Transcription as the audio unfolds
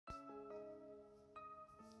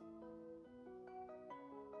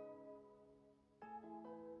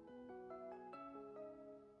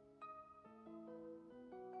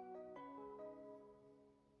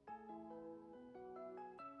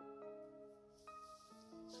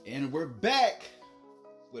And we're back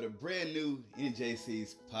with a brand new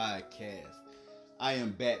NJC's podcast. I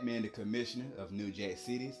am Batman, the Commissioner of New Jack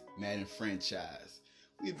City's Madden franchise.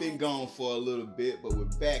 We've been gone for a little bit, but we're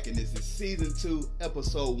back, and this is Season 2,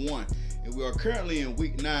 Episode 1. And we are currently in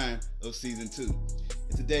Week 9 of Season 2.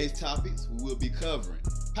 In today's topics, we will be covering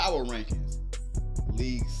power rankings,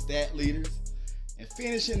 league stat leaders, and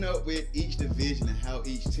finishing up with each division and how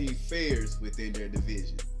each team fares within their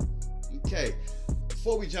division. Okay,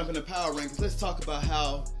 before we jump into power rankings, let's talk about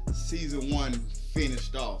how Season 1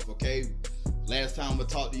 finished off, okay? Last time we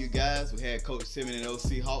talked to you guys, we had Coach Tim and those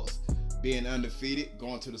Seahawks being undefeated,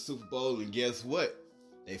 going to the Super Bowl, and guess what?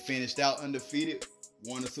 They finished out undefeated,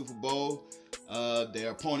 won the Super Bowl.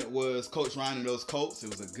 Their opponent was Coach Ryan and those Colts. It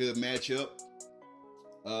was a good matchup.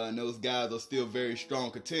 And those guys are still very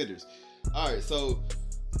strong contenders. All right, so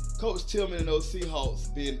Coach Tillman and those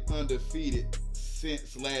Seahawks been undefeated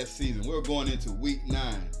since last season. We're going into Week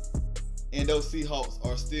 9, and those Seahawks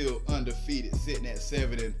are still undefeated, sitting at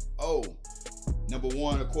 7-0. Number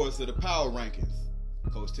 1, of course, of the power rankings,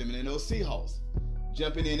 Coach Tillman and those Seahawks.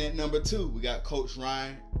 Jumping in at number 2, we got Coach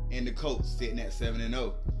Ryan and the Colts sitting at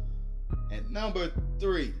 7-0. At number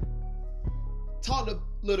 3, talked a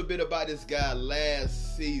little bit about this guy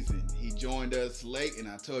last season. He joined us late, and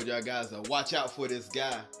I told y'all guys to watch out for this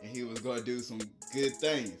guy, and he was going to do some good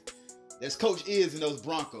things. That's Coach Iz and those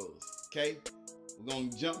Broncos, okay? We're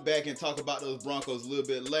going to jump back and talk about those Broncos a little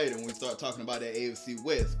bit later when we start talking about that AFC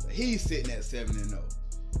West. But he's sitting at 7-0.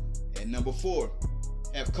 At number 4,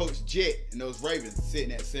 have Coach Jet and those Ravens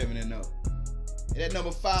sitting at 7-0. At that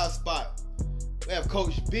number 5 spot, we have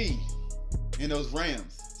Coach B and those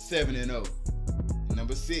Rams 7-0. At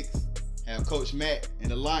number 6, have Coach Matt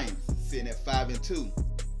and the Lions sitting at 5-2.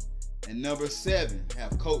 And number 7,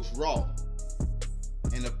 have Coach Raw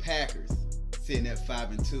and the Packers sitting at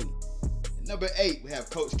 5-2. And number 8, we have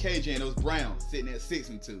Coach KJ and those Browns sitting at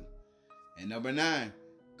 6-2. And number 9,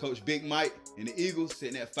 Coach Big Mike and the Eagles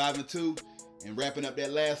sitting at 5-2. And wrapping up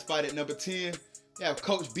that last spot at number 10, we have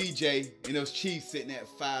Coach BJ and those Chiefs sitting at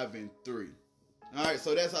 5-3. All right,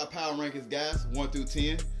 so that's our power rankings, guys, 1 through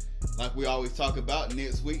 10. Like we always talk about,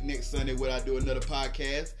 next Sunday, when I do another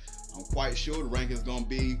podcast, I'm quite sure the rankings going to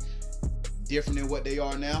be different than what they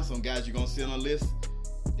are now. Some guys you're going to see on a list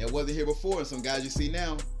that wasn't here before, and some guys you see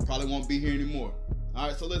now probably won't be here anymore. All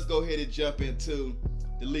right, so let's go ahead and jump into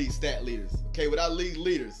the league stat leaders. Okay, with our league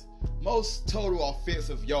leaders, most total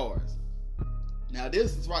offensive yards. Now,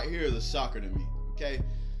 this is right here is a shocker to me, okay?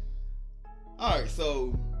 All right,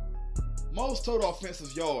 so most total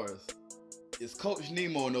offensive yards is Coach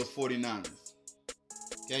Nemo and those 49ers.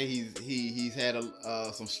 Okay, he's had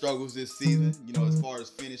some struggles this season, as far as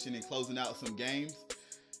finishing and closing out some games.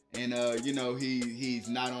 And, he's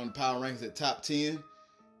not on the power rankings at top 10,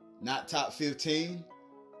 not top 15.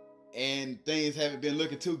 And things haven't been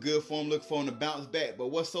looking too good for him, looking for him to bounce back. But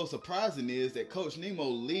what's so surprising is that Coach Nemo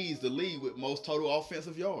leads the league with most total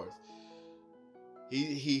offensive yards.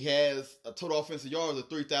 He has a total offensive yards of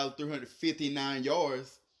 3,359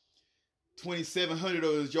 yards. 2,700 of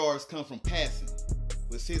those yards come from passing,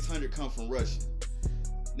 with 600 come from rushing.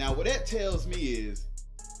 Now, what that tells me is,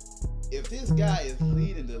 if this guy is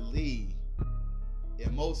leading the league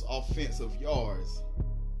in most offensive yards,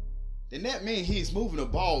 then that means he's moving the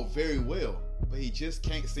ball very well, but he just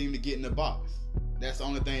can't seem to get in the box. That's the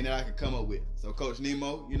only thing that I can come up with. So Coach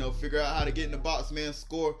Nemo, figure out how to get in the box, man,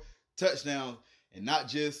 score touchdowns, and not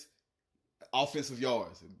just offensive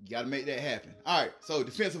yards. You got to make that happen. All right, so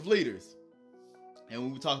defensive leaders. And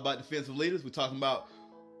when we talk about defensive leaders, we're talking about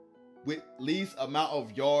with least amount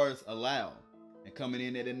of yards allowed. And coming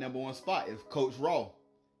in at the number 1 spot is Coach Raw.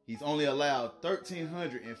 He's only allowed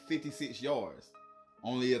 1,356 yards.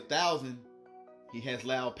 Only 1,000 he has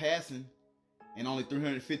allowed passing, and only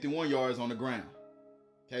 351 yards on the ground.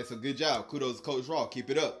 Okay, so good job. Kudos to Coach Raw. Keep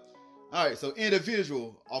it up. All right, so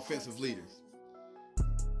individual offensive leaders.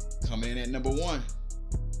 Coming in at number 1,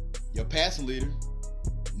 your passing leader,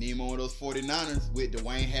 Nemo and those 49ers with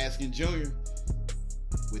Dwayne Haskins Jr.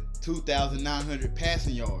 with 2,900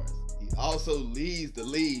 passing yards. He also leads the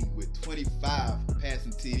league with 25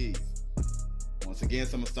 passing TDs. Once again,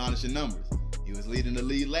 some astonishing numbers. He was leading the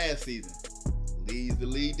league last season. Leads the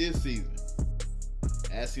league this season.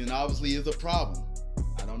 Haskins obviously is a problem.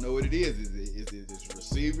 I don't know what it is. Is it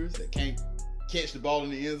receivers that can't catch the ball in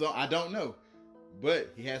the end zone? I don't know.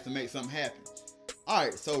 But he has to make something happen. All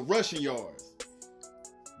right, so rushing yards.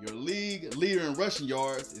 Your league leader in rushing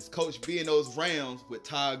yards is Coach B and those Rams with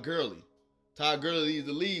Todd Gurley. Todd Gurley leads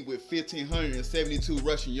the league with 1,572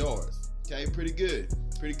 rushing yards. Okay, pretty good.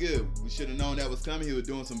 Pretty good. We should have known that was coming. He was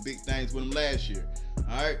doing some big things with him last year.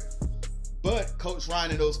 All right. But Coach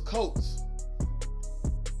Ryan and those Colts,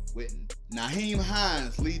 with Nyheim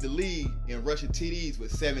Hines lead the league in rushing TDs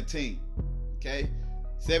with 17. Okay?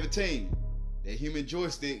 17. That human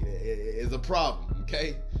joystick is a problem.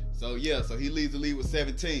 Okay? So he leads the league with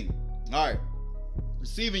 17. All right.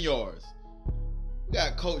 Receiving yards. We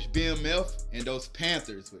got Coach BMF and those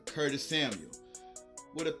Panthers with Curtis Samuel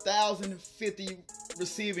with 1,050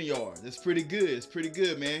 receiving yards. It's pretty good. It's pretty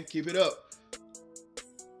good, man. Keep it up.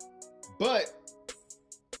 But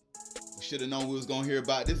we should have known we was going to hear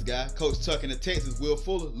about this guy. Coach Tuck in the Texans, Will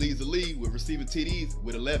Fuller, leads the league with receiving TDs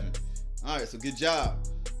with 11. All right, so good job.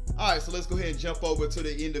 All right, so let's go ahead and jump over to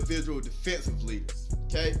the individual defensive leaders.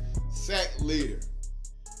 Okay, sack leader.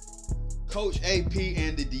 Coach AP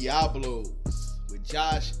and the Diablos with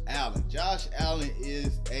Josh Allen. Josh Allen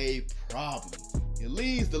is a problem. He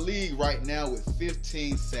leads the league right now with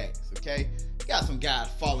 15 sacks, okay? Got some guys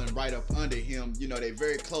falling right up under him. You know, they're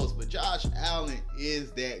very close, but Josh Allen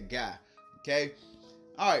is that guy, okay?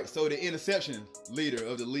 All right, so the interception leader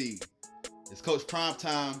of the league is Coach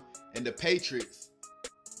Primetime and the Patriots,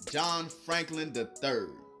 John Franklin III.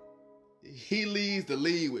 He leads the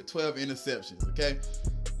league with 12 interceptions, okay?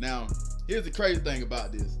 Now, here's the crazy thing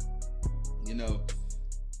about this. You know,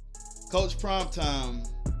 Coach Primetime,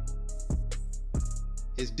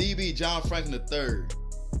 his DB, John Franklin III,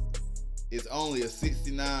 is only a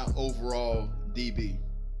 69 overall DB.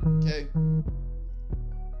 Okay?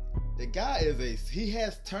 The guy he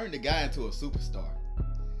has turned the guy into a superstar.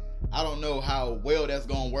 I don't know how well that's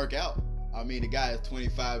going to work out. I mean, the guy is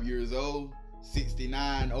 25 years old,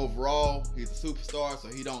 69 overall. He's a superstar, so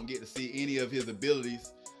he don't get to see any of his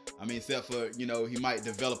abilities. I mean, except for, you know, he might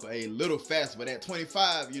develop a little faster, but at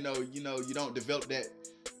 25, you don't develop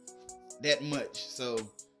that much. So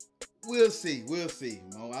we'll see.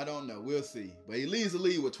 Mo, I don't know. We'll see. But he leads the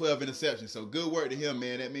league with 12 interceptions. So good work to him,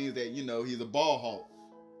 man. That means that, you know, he's a ball hawk.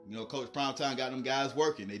 You know, Coach Primetime got them guys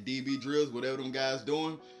working. They DB drills, whatever them guys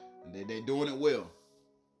doing, and they doing it well.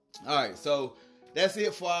 All right, so that's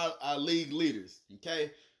it for our league leaders.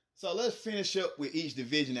 Okay, so let's finish up with each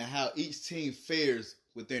division and how each team fares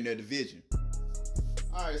within their division.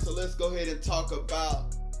 All right, so let's go ahead and talk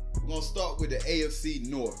about, we're going to start with the AFC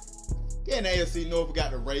North. Yeah, in the AFC North, we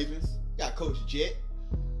got the Ravens, we got Coach Jet,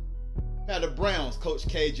 we got the Browns, Coach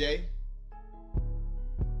KJ,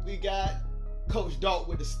 we got Coach Dalton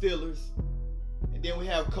with the Steelers, and then we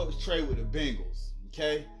have Coach Trey with the Bengals,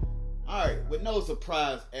 okay? All right, with no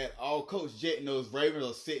surprise at all, Coach Jet and those Ravens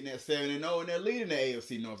are sitting at 7-0, and they're leading the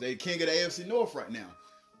AFC North. They're king of the AFC North right now.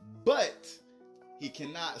 But he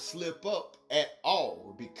cannot slip up at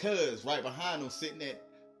all, because right behind him, sitting at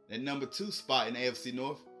that number 2 spot in the AFC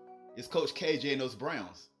North, is Coach KJ and those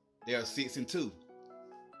Browns. They are 6-2. All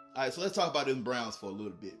right, so let's talk about them Browns for a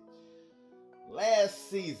little bit. Last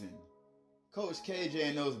season, Coach KJ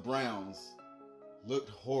and those Browns looked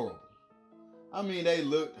horrible. I mean, they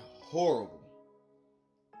looked horrible.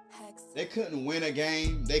 They couldn't win a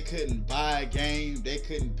game. They couldn't buy a game. They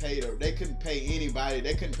couldn't pay anybody.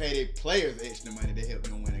 They couldn't pay their players extra money to help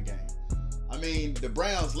them win a game. I mean, the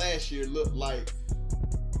Browns last year looked like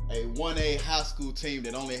a 1A high school team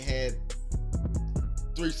that only had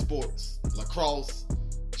 3 sports: lacrosse,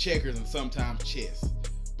 checkers, and sometimes chess.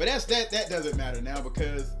 But that doesn't matter now,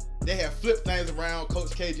 because they have flipped things around. Coach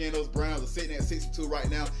KJ and those Browns are sitting at 6-2 right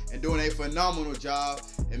now and doing a phenomenal job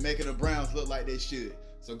and making the Browns look like they should.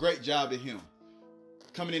 So great job to him.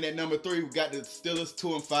 Coming in at number 3, we got the Steelers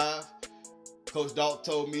 2-5. Coach Dalton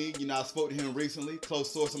told me, I spoke to him recently.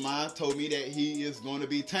 Close source of mine told me that he is going to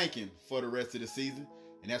be tanking for the rest of the season,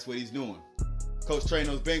 and that's what he's doing. Coach Trey and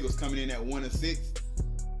those Bengals coming in at 1-6.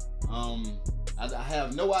 I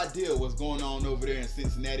have no idea what's going on over there in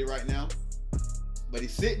Cincinnati right now, but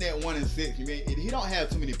he's sitting at 1-6. He don't have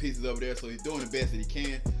too many pieces over there, so he's doing the best that he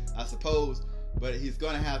can, I suppose. But he's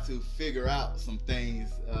going to have to figure out some things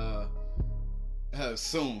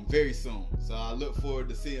soon, very soon. So I look forward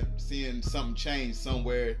to seeing something change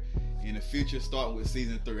somewhere in the future, starting with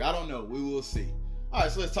season 3. I don't know. We will see. All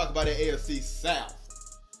right, so let's talk about the AFC South.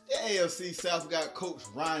 The AFC South, we got Coach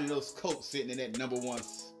Ryan and those Colts sitting in that number 1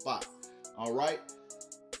 spot. All right.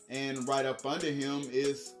 And right up under him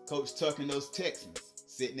is Coach Tuck and those Texans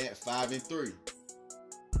sitting at 5-3.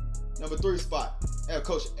 Number 3 spot, have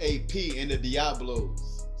Coach AP and the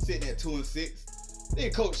Diablos sitting at 2-6.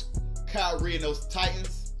 Then Coach Kyrie and those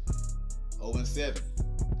Titans 0-7.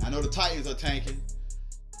 I know the Titans are tanking.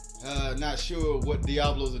 Not sure what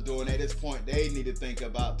Diablos are doing at this point. They need to think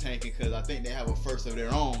about tanking, because I think they have a first of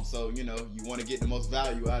their own. So you want to get the most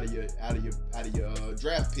value out of your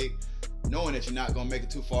draft pick, knowing that you're not gonna make it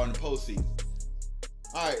too far in the postseason.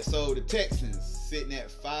 All right, so the Texans sitting at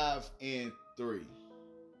 5-3.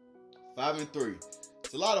 5-3.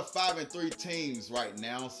 It's a lot of 5-3 teams right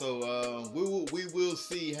now, so we will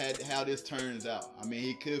see how this turns out. I mean,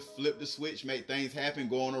 he could flip the switch, make things happen,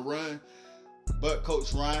 go on a run. But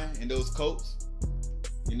Coach Ryan and those Colts,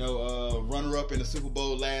 runner-up in the Super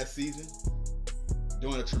Bowl last season,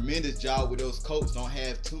 doing a tremendous job with those Colts. Don't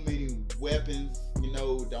have too many weapons.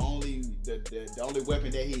 The only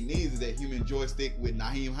weapon that he needs is that human joystick with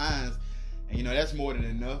Nyheim Hines, and that's more than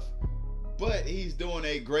enough. But he's doing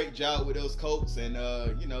a great job with those Colts, and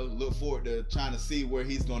look forward to trying to see where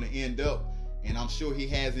he's going to end up. And I'm sure he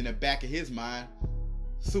has in the back of his mind,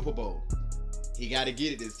 Super Bowl. He got to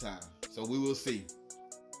get it this time, so we will see.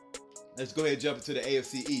 Let's go ahead and jump into the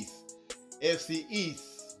AFC East. AFC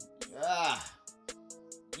East,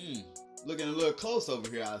 looking a little close over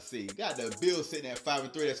here. I see. Got the Bills sitting at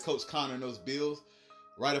 5-3. That's Coach Connor and those Bills.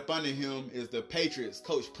 Right up under him is the Patriots.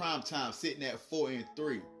 Coach Primetime sitting at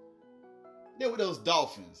 4-3. Then with those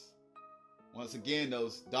Dolphins. Once again,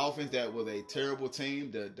 those Dolphins, that was a terrible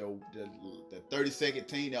team. The 32nd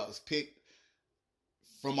team that was picked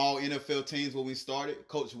from all NFL teams when we started.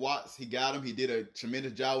 Coach Watts, he got him. He did a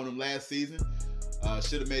tremendous job with them last season.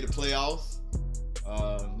 Should have made the playoffs.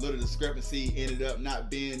 Little discrepancy, ended up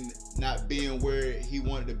not being where he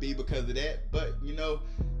wanted to be because of that. But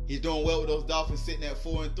he's doing well with those Dolphins sitting at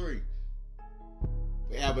 4-3.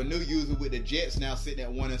 We have a new user with the Jets now sitting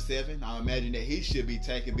at 1-7. I imagine that he should be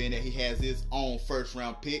taken, being that he has his own first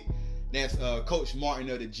round pick. That's Coach Martin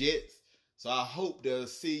of the Jets. So I hope to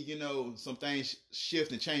see some things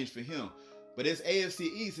shift and change for him. But this AFC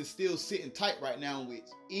East is still sitting tight right now, with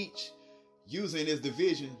each using this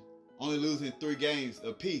division only losing 3 games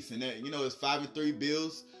apiece. And that it's 5-3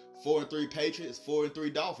 Bills, 4-3 Patriots,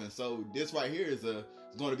 4-3 Dolphins. So this right here is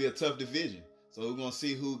going to be a tough division. So we're going to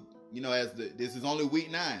see who. This is only week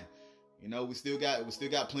 9. We still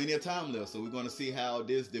got plenty of time left. So we're going to see how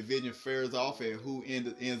this division fares off and who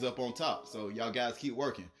ends up on top. So y'all guys keep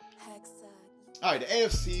working. All right, the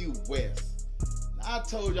AFC West. Now, I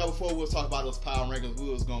told y'all before we was talking about those power rankings, we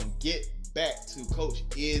was going to get back to Coach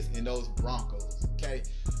Iz and those Broncos. Okay,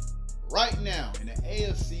 right now in the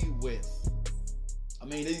AFC West, I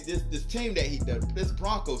mean this team this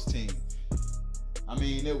Broncos team. I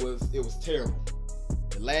mean it was terrible.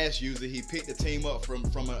 The last user, he picked the team up from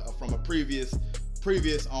a previous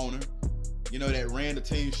owner, that ran the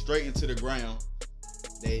team straight into the ground.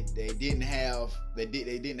 They didn't have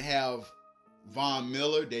Von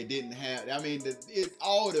Miller. They didn't have. I mean,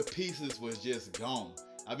 all the pieces was just gone.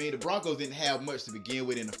 I mean, the Broncos didn't have much to begin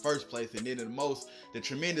with in the first place, and then the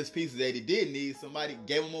tremendous pieces that he did need, somebody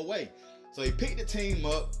gave them away. So he picked the team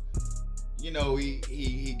up. He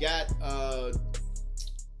got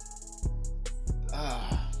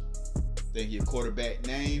think your quarterback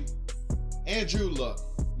name, Andrew Luck.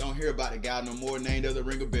 Don't hear about the guy no more. Name doesn't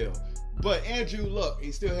ring a bell. But Andrew Luck,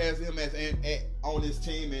 he still has him as on his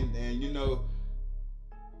team, and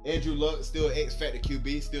Andrew Luck still X Factor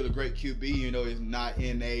QB, still a great QB. He's not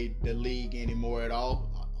in the league anymore at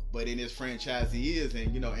all, but in his franchise he is,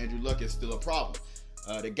 and Andrew Luck is still a problem.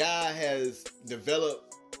 The guy has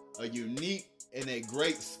developed a unique and a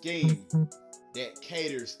great scheme that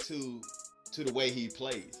caters to the way he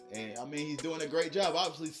plays, and I mean he's doing a great job.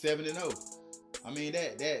 Obviously 7-0. I mean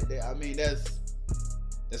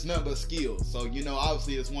that's nothing but skills. So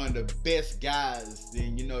obviously it's one of the best guys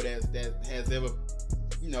that has ever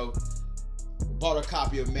bought a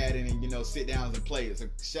copy of Madden and sit downs and play it. So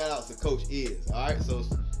shout out to Coach Iz. All right, so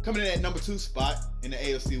coming in at number 2 spot in the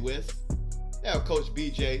AFC West, they have Coach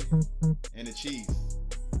BJ and the Chiefs.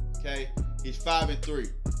 Okay, he's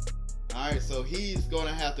 5-3. All right, so he's going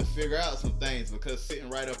to have to figure out some things, because sitting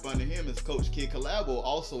right up under him is Coach Kid Calabo,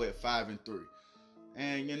 also at 5-3.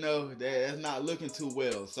 And that's not looking too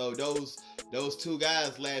well. So those 2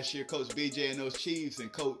 guys last year, Coach BJ and those Chiefs,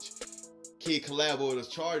 and Coach Kid Calabo of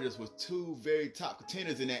the Chargers, was 2 very top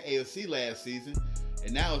contenders in that AFC last season.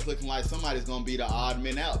 And now it's looking like somebody's going to be the odd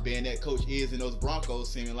man out, being that Coach Iz and those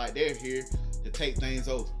Broncos seeming like they're here to take things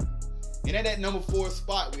over. And at that number 4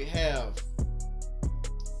 spot, we have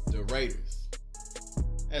the Raiders.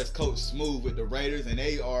 That's Coach Smooth with the Raiders, and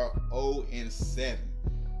they are 0-7.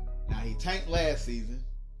 Now, he tanked last season.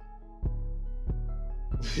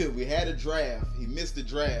 We had a draft. He missed the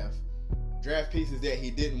draft. Draft pieces that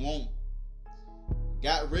he didn't want.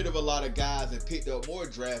 Got rid of a lot of guys and picked up more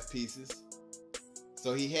draft pieces.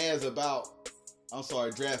 So he has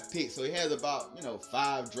draft picks. So he has about,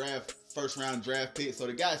 5 first round draft picks. So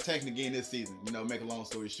the guy's tanking again this season, make a long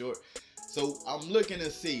story short. So I'm looking to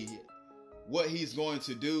see what he's going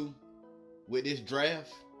to do with this draft.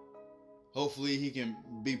 Hopefully he can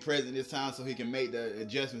be present this time so he can make the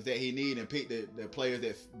adjustments that he needs and pick the players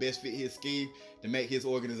that best fit his scheme to make his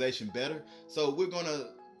organization better. So we're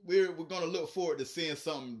gonna look forward to seeing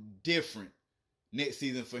something different next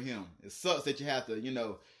season for him. It sucks that you have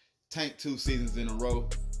to, tank 2 seasons in a row.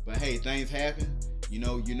 But hey, things happen. You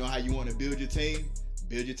know how you want to build your team.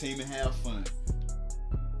 Build your team and have fun.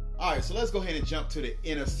 All right, so let's go ahead and jump to the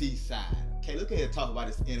NFC side. Okay, let's go ahead and talk about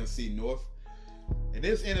this NFC North. And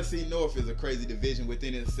this NFC North is a crazy division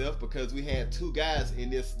within itself because we had 2 guys in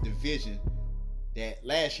this division that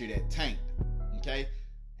last year that tanked. Okay,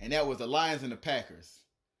 and that was the Lions and the Packers.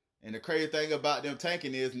 And the crazy thing about them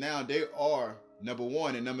tanking is now they are number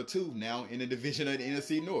 1 and number 2 now in the division of the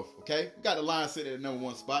NFC North. Okay, we got the Lions sitting at the number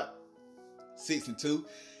 1 spot, 6-2.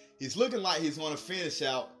 He's looking like he's going to finish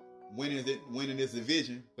out winning this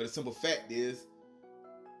division, but the simple fact is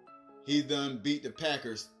he's done beat the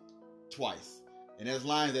Packers twice. And as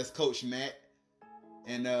Lions, that's Coach Matt,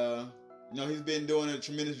 and he's been doing a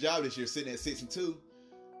tremendous job this year, sitting at 6-2.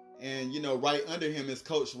 And right under him is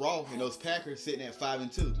Coach Raw and those Packers sitting at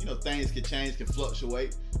 5-2. Things can change, can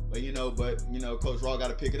fluctuate, but Coach Raw got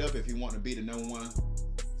to pick it up if he want to be the number 1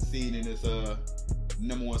 seed in this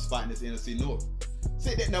number 1 spot in this NFC North.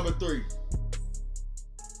 Sitting at number 3,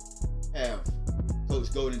 have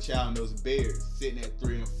Coach Golden Child and those Bears sitting at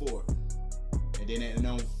 3-4. And then at the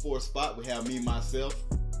number 4 spot, we have me, myself,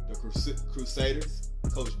 the Crusaders,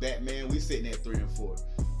 Coach Batman. We sitting at 3-4.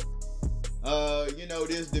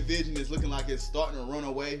 This division is looking like it's starting to run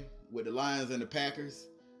away with the Lions and the Packers.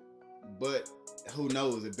 But who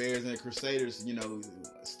knows? The Bears and the Crusaders,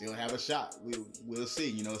 still have a shot. We'll see.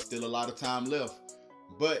 It's still a lot of time left.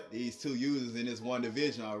 But these 2 users in this one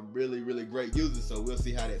division are really, really great users. So we'll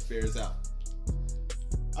see how that fares out.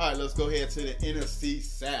 All right, let's go ahead to the NFC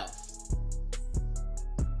South.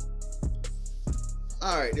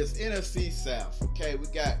 All right, this NFC South. Okay, we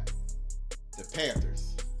got the Panthers.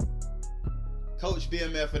 Coach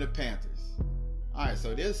BMF and the Panthers. All right,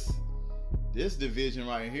 so this division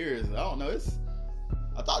right here is, I don't know,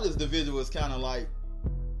 I thought this division was kind of like,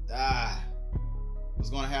 was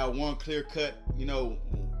going to have one clear cut,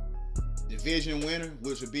 division winner,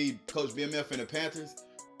 which would be Coach BMF and the Panthers,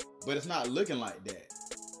 but it's not looking like that.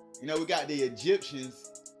 We got the Egyptians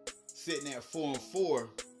sitting at 4-4,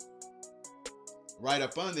 right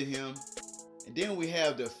up under him, and then we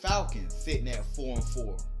have the Falcons sitting at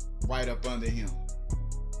 4-4. Right up under him.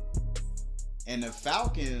 And the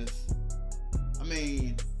Falcons,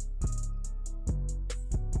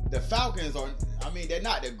 they're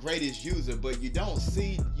not the greatest user, but you don't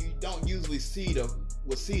usually see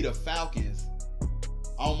the Falcons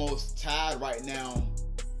almost tied right now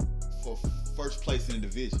for first place in the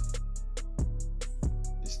division.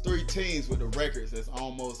 It's 3 teams with the records that's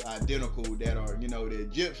almost identical that are, the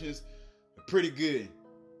Egyptians are pretty good.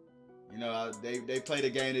 They played a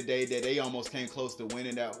game today that they almost came close to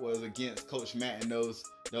winning. That was against Coach Matt and those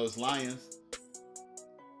Lions.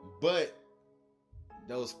 But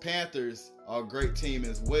those Panthers are a great team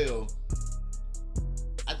as well.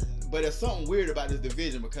 But there's something weird about this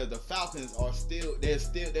division because the Falcons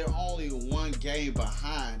they're only 1 game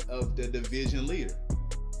behind of the division leader.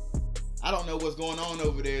 I don't know what's going on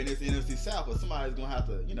over there in this NFC South, but somebody's gonna have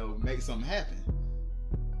to, make something happen.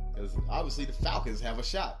 Because obviously the Falcons have a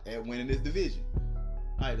shot at winning this division.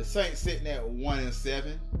 All right, the Saints sitting at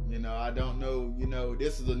 1-7. I don't know.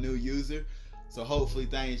 This is a new user, so hopefully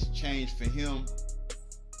things change for him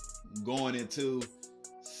going into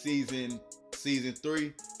season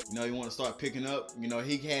 3. He want to start picking up.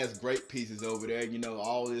 He has great pieces over there.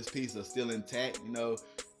 All his pieces are still intact.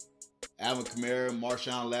 Alvin Kamara,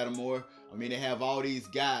 Marshawn Lattimore. They have all these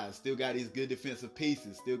guys, still got these good defensive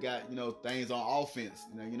pieces, still got, things on offense,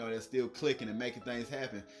 they're still clicking and making things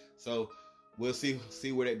happen. So we'll see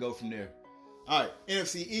where that go from there. All right,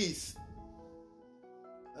 NFC East.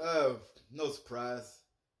 No surprise.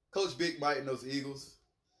 Coach Big Mike and those Eagles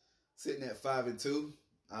sitting at 5-2.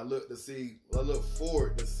 I look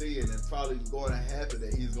forward to seeing and probably going to happen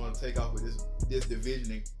that he's going to take off with this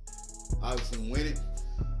division and obviously win it.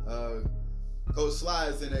 Coach Sly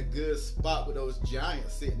is in a good spot with those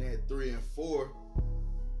Giants sitting at 3-4.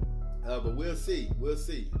 But we'll see.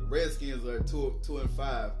 The Redskins are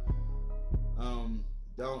 2-5.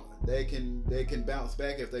 They can bounce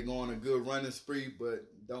back if they go on a good running spree, but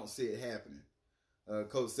don't see it happening.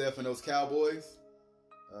 Coach Seth and those Cowboys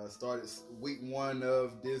started week 1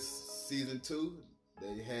 of this season 2.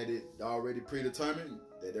 They had it already predetermined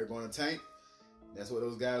that they're going to tank. That's what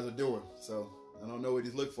those guys are doing. So I don't know what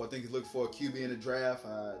he's looking for. I think he's looking for a QB in the draft.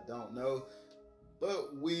 I don't know.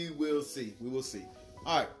 But we will see.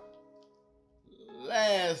 All right.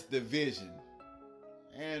 last division,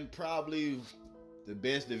 and probably the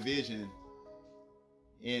best division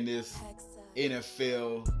in this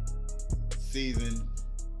NFL season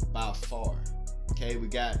by far. Okay, we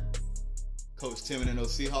got Coach Tim and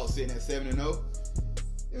those Seahawks sitting at 7-0.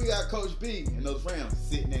 Then we got Coach B and those Rams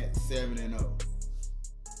sitting at 7-0.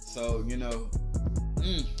 So,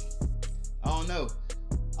 I don't know.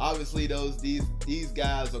 Obviously, these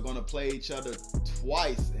guys are gonna play each other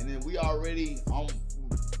twice, and then we already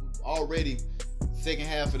second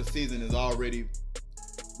half of the season is already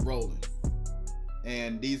rolling,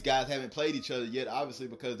 and these guys haven't played each other yet, obviously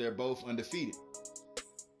because they're both undefeated.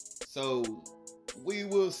 So we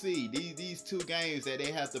will see these two games that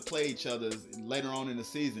they have to play each other later on in the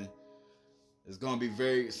season. It's gonna be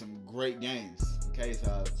some great games. Okay,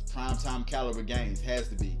 so primetime caliber games has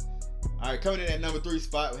to be. All right, coming in at number 3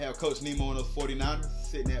 spot, we have Coach Nemo and those 49ers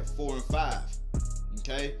sitting at 4-5.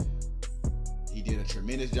 Okay, he did a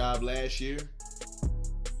tremendous job last year.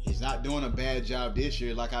 He's not doing a bad job this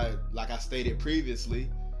year, like I stated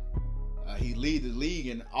previously. He leads the league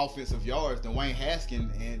in offensive yards. Dwayne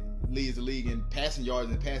Haskins and leads the league in passing yards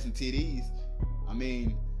and passing TDs. I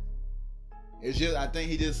mean, it's just I think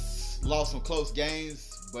he just lost some close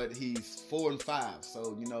games, but he's 4-5,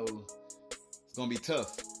 so it's gonna be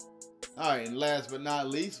tough. All right, and last but not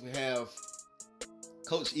least, we have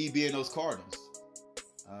Coach EB and those Cardinals.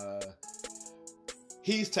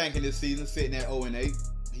 He's tanking this season, sitting at 0-8.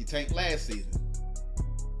 He tanked last season.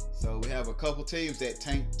 So we have a couple teams that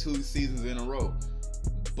tanked 2 seasons in a row.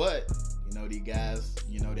 But, these guys,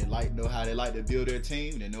 they know how they like to build their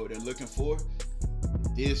team. They know what they're looking for.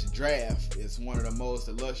 This draft is one of the most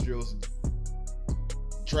illustrious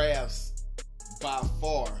drafts by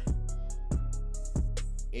far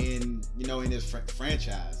in this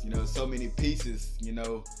franchise. So many pieces,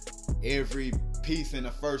 every piece in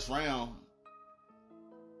the first round,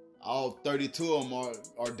 all 32 of them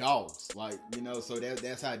are dogs. So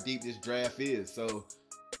that's how deep this draft is. So,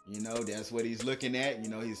 that's what he's looking at.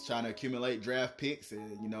 He's trying to accumulate draft picks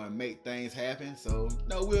and make things happen. So,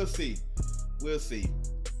 we'll see. We'll see.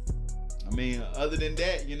 I mean, other than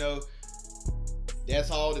that,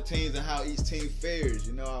 that's all the teams and how each team fares.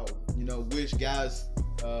 Wish guys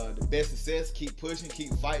the best success, keep pushing,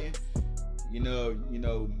 keep fighting.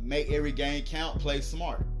 Make every game count, play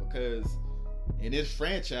smart, because in this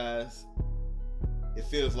franchise, it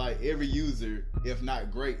feels like every user, if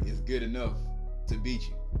not great, is good enough to beat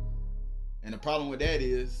you. And the problem with that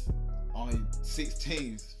is only 6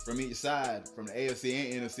 teams from each side, from the AFC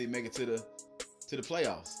and NFC, make it to the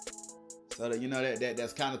playoffs. So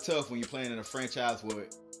that's kind of tough when you're playing in a franchise where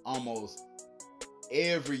almost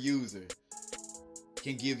every user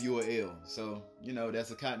can give you an L. So that's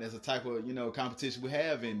a type of competition we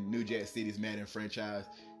have in New Jack City's Madden franchise,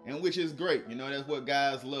 and which is great. That's what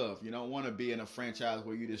guys love. You don't want to be in a franchise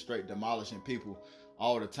where you just straight demolishing people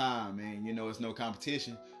all the time, and it's no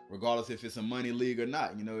competition, regardless if it's a money league or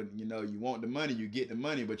not. You want the money, you get the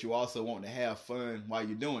money, but you also want to have fun while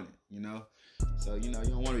you're doing it. So you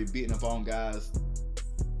don't want to be beating up on guys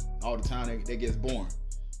all the time. That gets boring.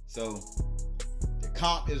 So the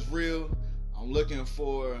comp is real. I'm looking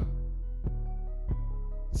for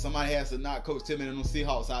somebody has to knock Coach Tim and them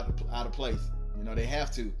Seahawks out of place. They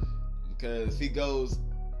have to, because if he goes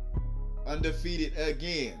undefeated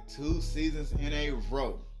again 2 seasons in a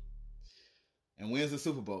row and wins the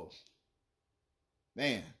Super Bowl,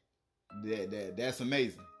 man, that's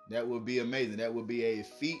amazing. That would be amazing. That would be a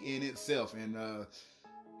feat in itself, and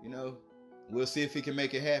we'll see if he can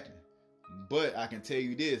make it happen. But I can tell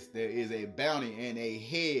you this: there is a bounty and a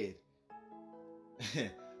head,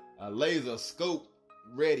 a laser scope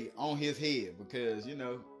ready on his head, because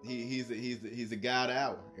he's the guy of the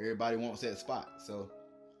hour. Everybody wants that spot. So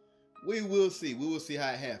we will see. We will see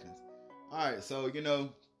how it happens. All right. So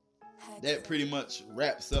that pretty much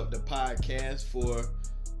wraps up the podcast for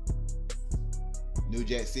New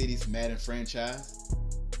Jack City's Madden franchise.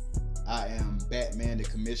 I am Batman the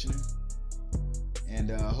Commissioner,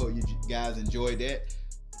 and I hope you guys enjoyed that.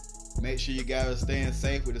 Make sure you guys are staying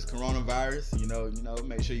safe with this coronavirus.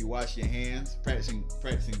 Make sure you wash your hands, practicing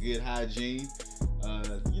good hygiene.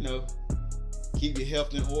 Keep your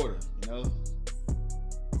health in order.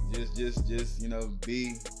 Just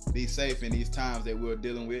be safe in these times that we're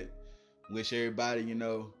dealing with. Wish everybody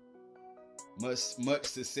much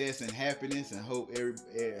success and happiness, and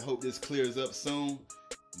hope this clears up soon.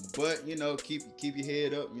 But keep your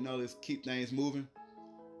head up. Let's keep things moving.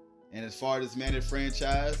 And as far as this Madden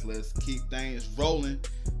franchise, let's keep things rolling.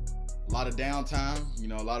 A lot of downtime,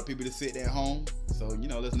 a lot of people to sit at home. So,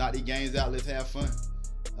 let's knock these games out. Let's have fun.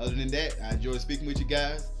 Other than that, I enjoy speaking with you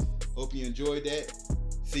guys. Hope you enjoyed that.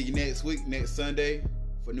 See you next week, next Sunday,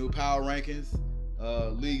 for new power rankings,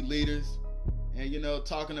 league leaders, and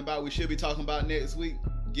we should be talking about next week,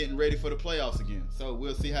 getting ready for the playoffs again. So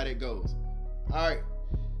we'll see how that goes. All right,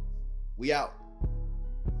 we out.